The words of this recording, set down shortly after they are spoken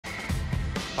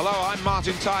Hello, I'm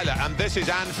Martin Tyler, and this is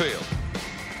Anfield.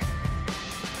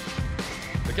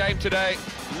 The game today,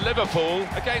 Liverpool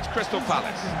against Crystal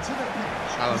Palace.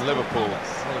 Alan, Liverpool,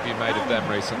 what have you made of them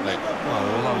recently?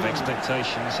 Well, a lot of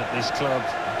expectations at this club.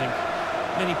 I think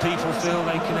many people feel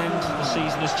they can end the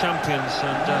season as champions,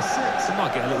 and we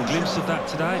might get a little glimpse of that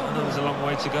today. I know there's a long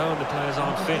way to go and the players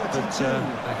aren't fit, but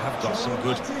they have got some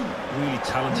good, really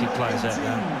talented players out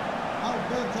there.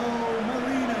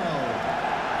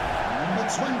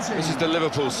 This is the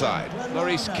Liverpool side.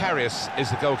 Maurice Karius is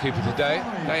the goalkeeper today.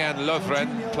 Dayan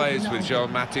Lovren plays with Joel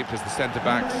Matip as the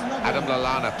centre-backs. Adam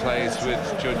Lallana plays with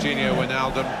Jorginho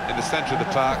Wijnaldum in the centre of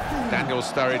the park. Daniel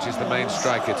Sturridge is the main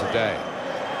striker today.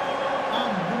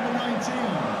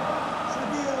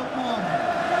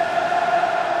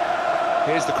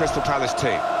 Here's the Crystal Palace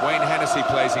team. Wayne Hennessy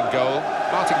plays in goal.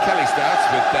 Martin Kelly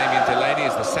starts with Damien Delaney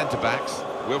as the centre-backs.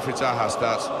 Wilfried Zaha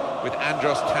starts with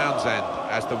Andros Townsend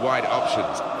as the wide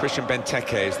options. Christian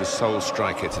Benteke is the sole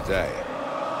striker today.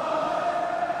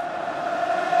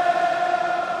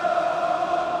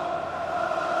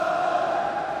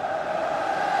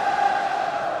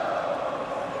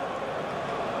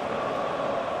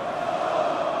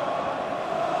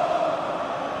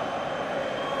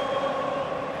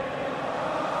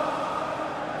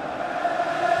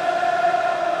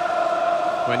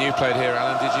 When you played here,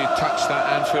 Alan, did you touch that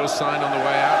Anfield sign on the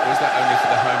way out, or was that only for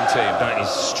the home team? That is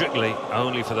strictly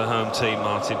only for the home team,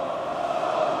 Martin.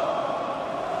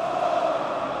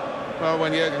 Well,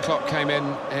 when Jurgen Klopp came in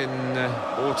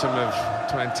autumn of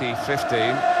 2015,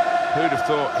 who'd have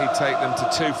thought he'd take them to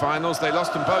 2 finals? They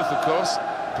lost them both, of course,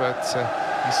 but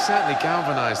he certainly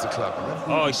galvanised the club.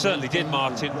 Oh, he certainly did,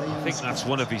 Martin. I think that's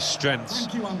one of his strengths.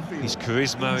 His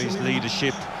charisma, his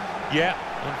leadership. Yeah,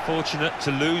 unfortunate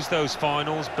to lose those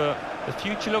finals, but the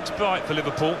future looks bright for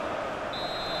Liverpool.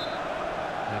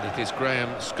 And it is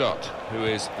Graham Scott who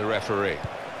is the referee.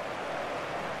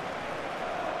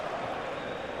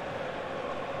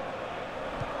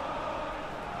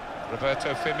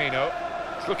 Roberto Firmino.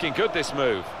 It's looking good, this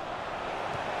move.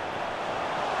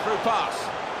 Through pass.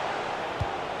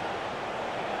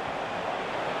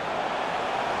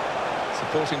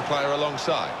 Supporting player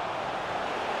alongside.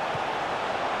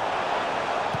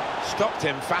 Stopped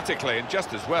him emphatically, and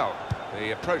just as well.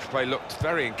 The approach play looked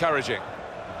very encouraging.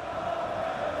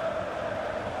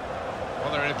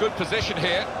 Well, they're in a good position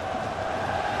here.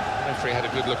 The referee had a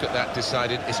good look at that,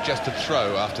 decided it's just a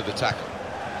throw after the tackle.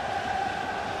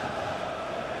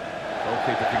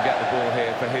 Goalkeeper can get the ball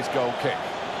here for his goal kick.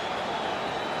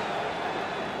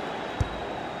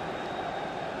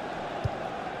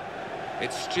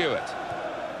 It's Stewart.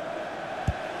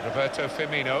 Roberto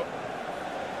Firmino.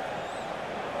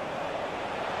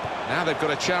 Now they've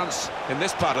got a chance in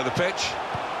this part of the pitch.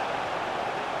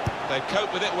 They've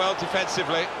coped with it well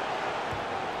defensively.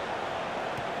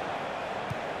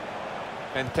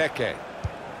 Benteke.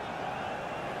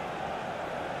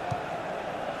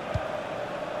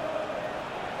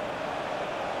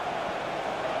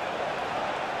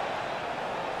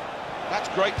 That's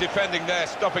great defending there,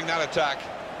 stopping that attack.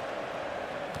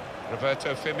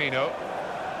 Roberto Firmino.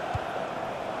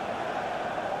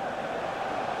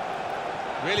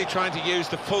 Really trying to use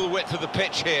the full width of the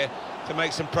pitch here to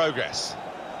make some progress.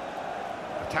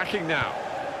 Attacking now.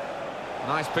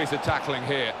 Nice piece of tackling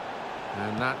here.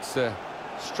 And that's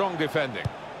strong defending.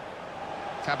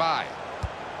 Tabai.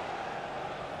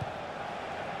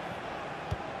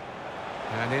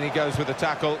 And in he goes with the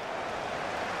tackle.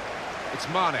 It's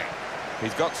Mane.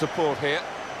 He's got support here.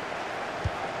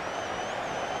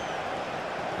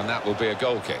 And that will be a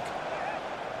goal kick.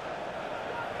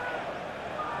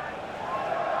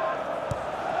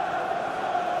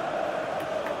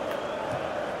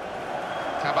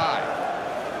 Tabai.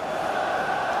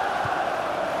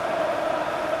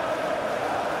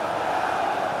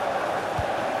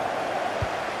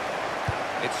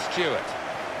 It's Stewart.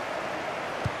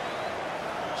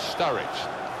 Sturridge.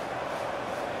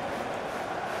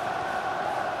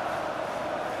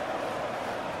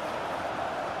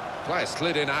 Player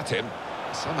slid in at him.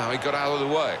 Somehow he got out of the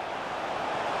way.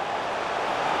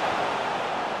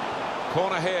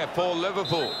 Corner here for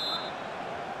Liverpool.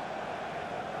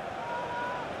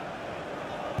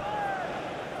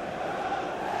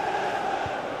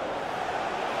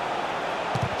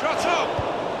 Shot up!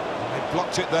 They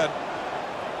blocked it then.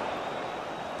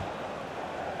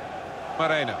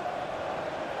 Moreno.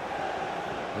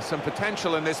 There's some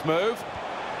potential in this move.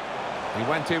 He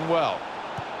went in well.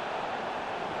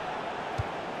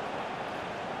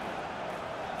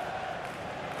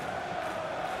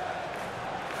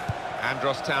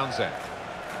 Andros Townsend.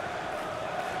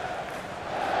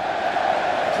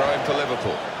 Throw in for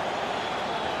Liverpool.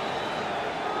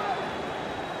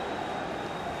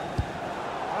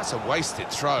 That's a wasted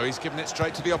throw. He's given it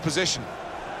straight to the opposition.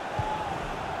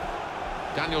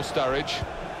 Daniel Sturridge.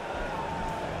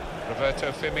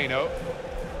 Roberto Firmino.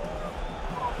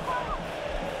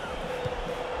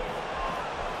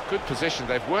 Good position.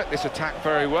 They've worked this attack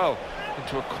very well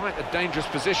into quite a dangerous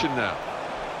position now.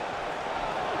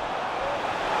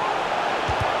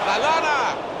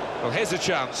 Lallana! Well, here's a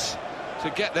chance to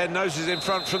get their noses in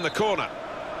front from the corner.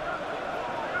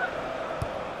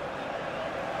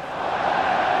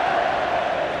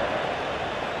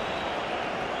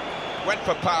 Went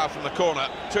for power from the corner,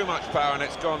 too much power, and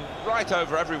it's gone right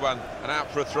over everyone and out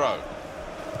for a throw.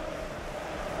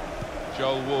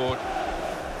 Joel Ward.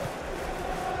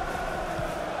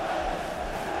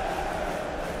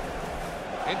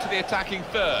 Into the attacking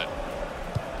third.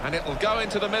 And it'll go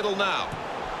into the middle now.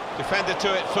 Defender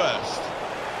to it first.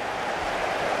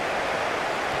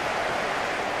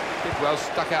 Well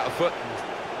stuck out a foot and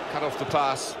cut off the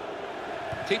pass.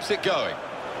 Keeps it going.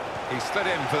 He slid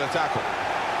in for the tackle.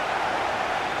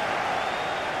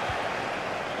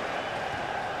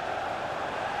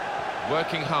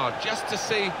 Working hard just to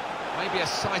see maybe a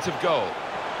sight of goal.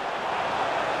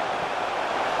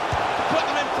 Put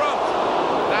them in front.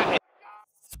 That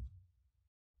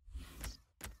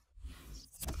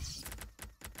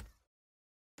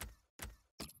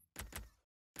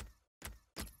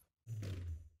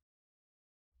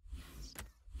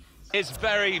is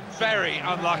very, very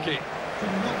unlucky.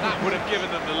 That would have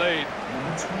given them the lead.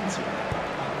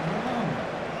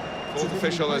 Fourth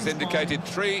official has indicated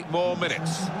 3 more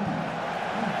minutes.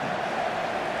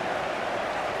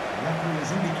 The referee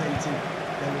has indicated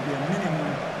there will be a minimum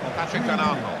of Patrick 3 Van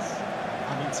Aanholt. minutes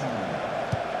added time.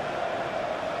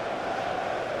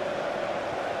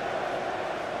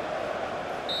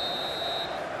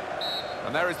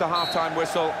 And there is the half-time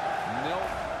whistle. Nil.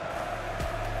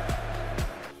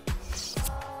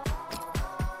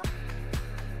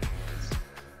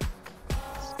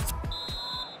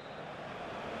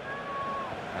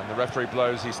 And the referee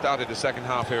blows. He started the second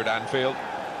half here at Anfield.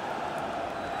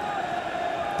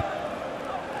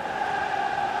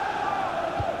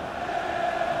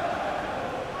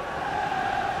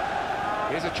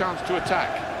 Here's a chance to attack.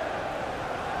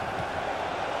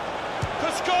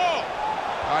 To score!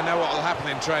 I know what will happen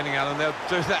in training, Alan. They'll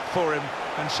do that for him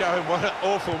and show him what an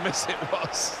awful miss it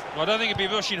was. Well, I don't think he'd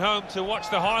be rushing home to watch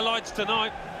the highlights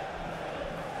tonight.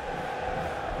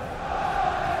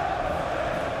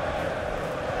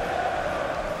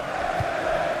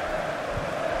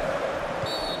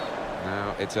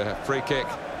 Now it's a free kick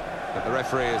that the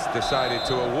referee has decided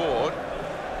to award.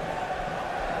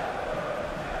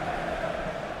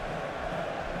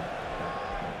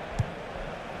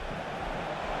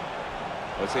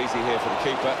 Well, it's easy here for the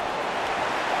keeper.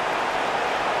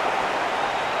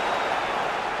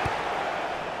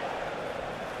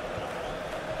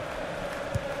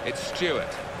 It's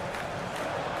Stewart.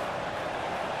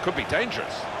 Could be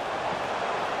dangerous.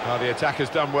 Oh, the attacker's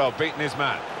done well, beaten his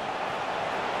man.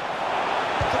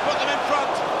 To put them in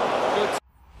front. Good.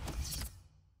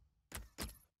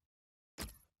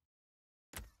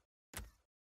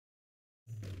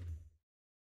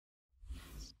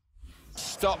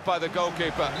 Stopped by the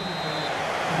goalkeeper.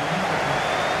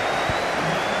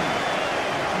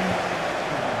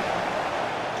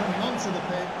 Coming onto the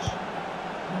pitch,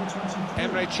 number 23.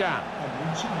 Emre Can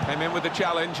came in with the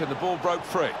challenge and the ball broke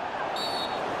free.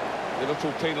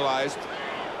 Liverpool penalised.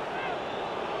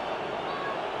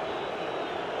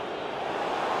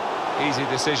 Easy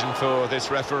decision for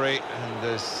this referee, and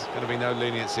there's going to be no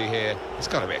leniency here. It's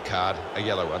got to be a card, a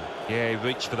yellow one. Yeah, he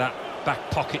reached for that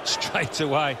back pocket straight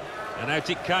away, and out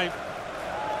it came.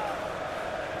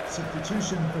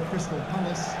 Substitution for Crystal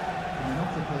Palace coming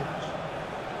off the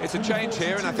pitch. It's a change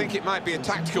here, and I think it might be a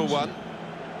tactical one.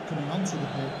 Coming onto the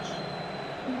pitch,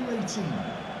 number 18,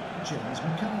 James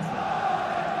McCarthy.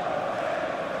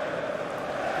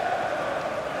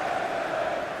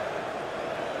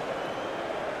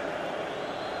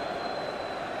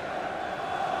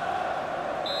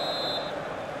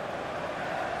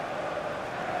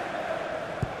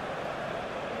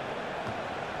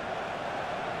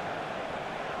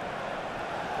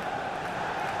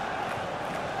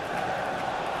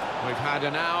 We've had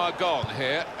an hour gone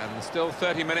here, and still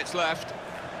 30 minutes left.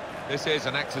 This is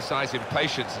an exercise in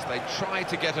patience as they try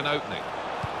to get an opening.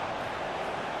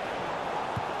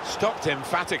 Stopped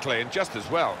emphatically, and just as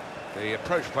well. The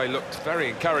approach play looked very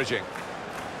encouraging.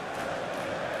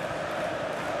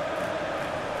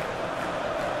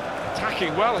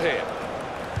 Attacking well here.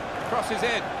 Crosses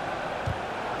in.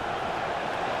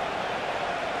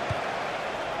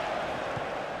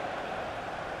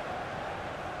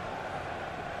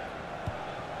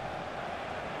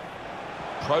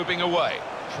 Probing away,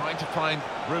 trying to find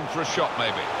room for a shot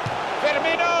maybe.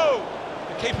 Firmino!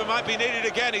 The keeper might be needed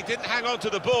again, he didn't hang on to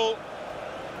the ball.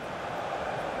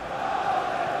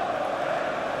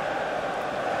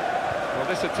 Well,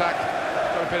 this attack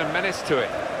has got a bit of menace to it.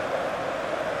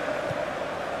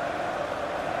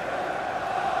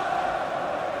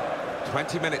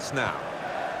 "20 minutes now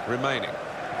remaining.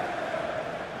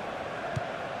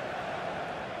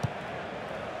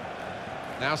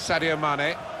 Now Sadio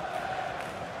Mane.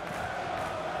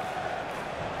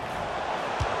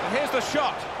 And here's the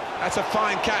shot. That's a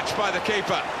fine catch by the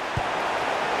keeper.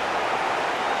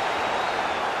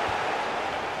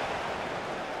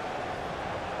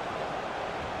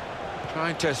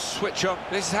 Trying to switch up.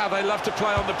 This is how they love to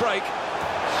play on the break.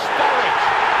 Sturridge.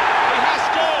 He has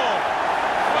scored.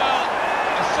 Well,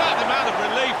 a certain amount of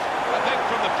relief, I think,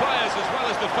 from the players as well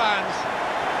as the fans.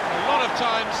 A lot of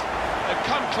times they've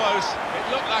come close.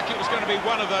 It looked like it was going to be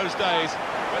one of those days.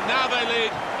 But now they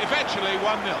lead, eventually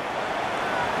 1-0.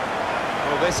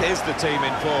 Well, this is the team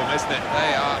in form, isn't it?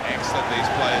 They are excellent, these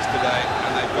players today,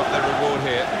 and they've got their reward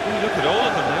here. When you look at all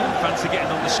of them, they all fancy getting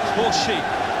on the score sheet.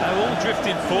 They're all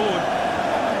drifting forward.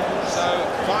 So,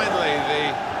 finally,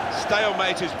 the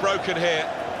stalemate is broken here,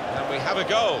 and we have a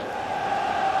goal.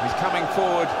 He's coming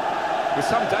forward with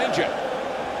some danger.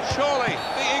 Surely,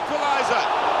 the equaliser.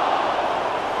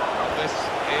 Well, this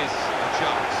is a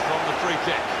chance from the free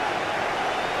kick.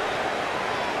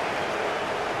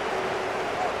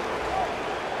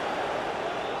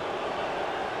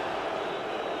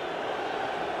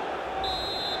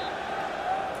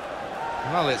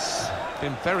 Well, it's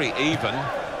been very even.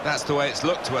 That's the way it's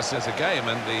looked to us as a game,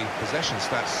 and the possession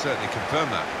stats certainly confirm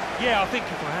that. Yeah, I think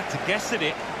if I had to guess at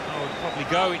it, I would probably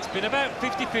go. It's been about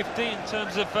 50-50 in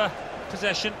terms of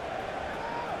possession.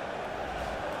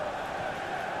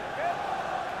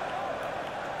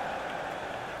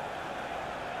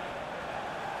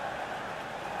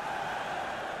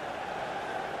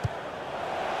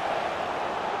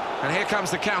 And here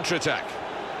comes the counter-attack.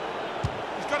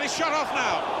 He's got his shot off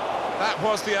now. That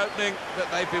was the opening that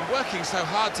they've been working so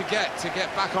hard to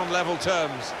get back on level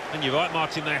terms. And you're right,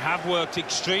 Martin, they have worked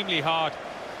extremely hard.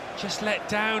 Just let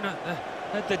down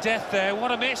at the death there.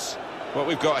 What a miss. What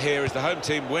we've got here is the home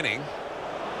team winning.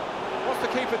 What's the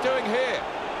keeper doing here?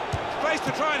 Space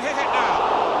to try and hit it now.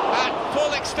 At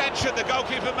full extension, the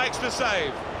goalkeeper makes the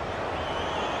save.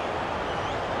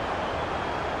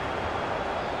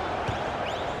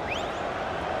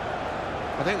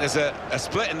 I think there's a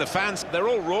split in the fans. They're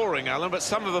all roaring, Alan, but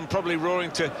some of them probably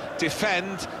roaring to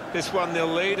defend this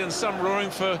 1-0 lead, and some roaring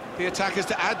for the attackers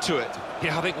to add to it.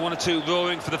 Yeah, I think one or two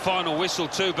roaring for the final whistle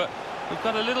too, but we've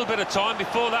got a little bit of time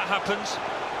before that happens.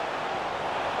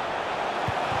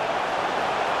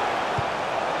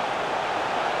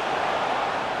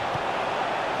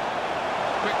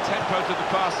 Quick tempo to the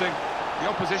passing. The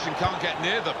opposition can't get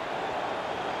near them.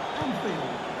 Anfield,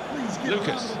 please give Lucas.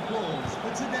 a round of applause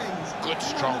for today's Good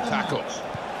strong man of the tackle. match.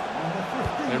 Number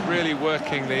 15, They're really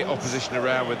working the opposition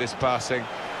around with this passing.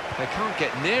 They can't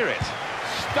get near it.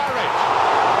 Sturridge!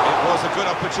 It was a good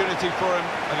opportunity for him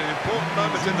at an important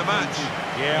moment in the match.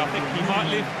 Yeah, I think he might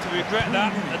live to regret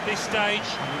that at this stage,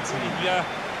 the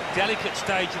delicate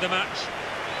stage of the match.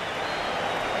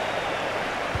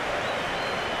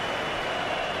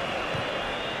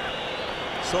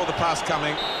 Saw the pass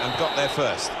coming and got there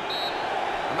first.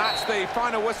 And that's the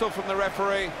final whistle from the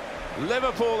referee.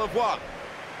 Liverpool have won.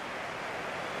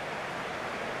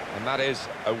 And that is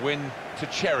a win to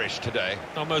cherish today.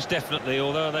 Oh, most definitely,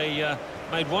 although they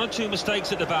made one or two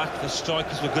mistakes at the back, the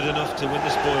strikers were good enough to win the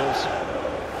spoils.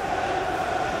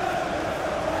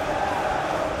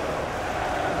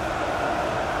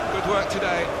 Good work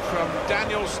today from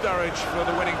Daniel Sturridge for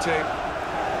the winning team.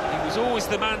 He was always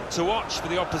the man to watch for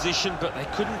the opposition, but they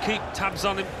couldn't keep tabs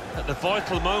on him at the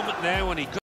vital moment there when he